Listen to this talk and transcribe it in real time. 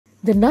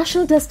The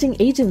National Testing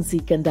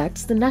Agency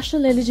conducts the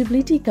National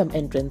Eligibility cum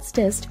Entrance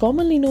Test,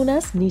 commonly known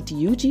as NEET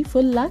UG,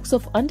 for lakhs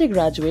of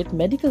undergraduate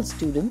medical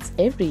students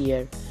every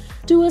year.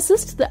 To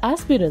assist the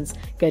aspirants,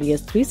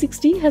 Careers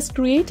 360 has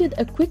created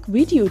a quick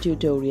video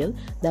tutorial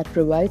that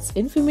provides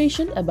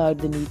information about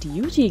the NEET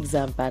UG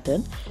exam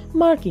pattern,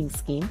 marking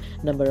scheme,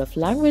 number of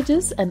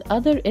languages, and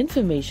other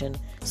information.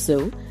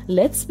 So,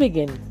 let's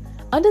begin.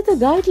 Under the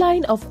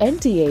guideline of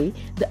NTA,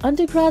 the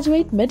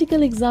undergraduate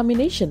medical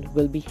examination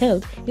will be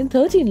held in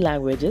 13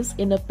 languages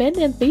in a pen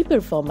and paper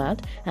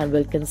format and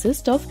will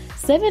consist of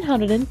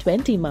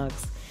 720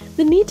 marks.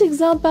 The NEET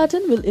exam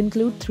pattern will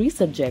include 3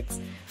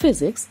 subjects: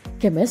 physics,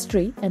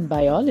 chemistry, and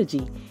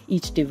biology,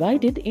 each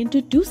divided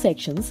into 2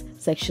 sections,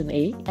 Section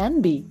A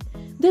and B.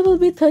 There will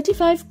be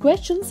 35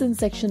 questions in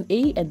Section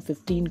A and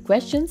 15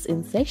 questions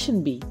in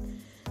Section B.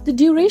 The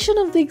duration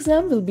of the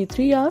exam will be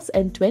 3 hours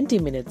and 20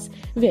 minutes,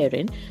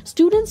 wherein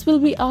students will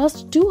be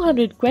asked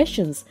 200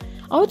 questions.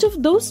 Out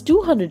of those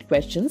 200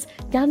 questions,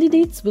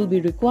 candidates will be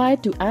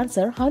required to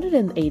answer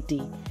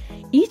 180.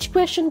 Each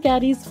question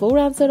carries 4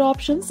 answer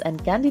options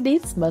and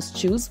candidates must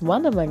choose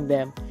one among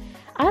them.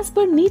 As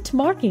per NEET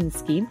marking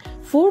scheme,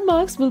 4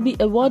 marks will be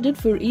awarded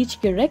for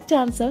each correct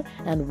answer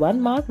and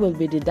 1 mark will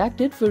be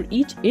deducted for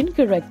each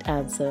incorrect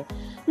answer.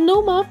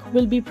 No mark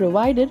will be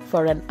provided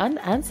for an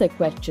unanswered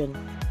question.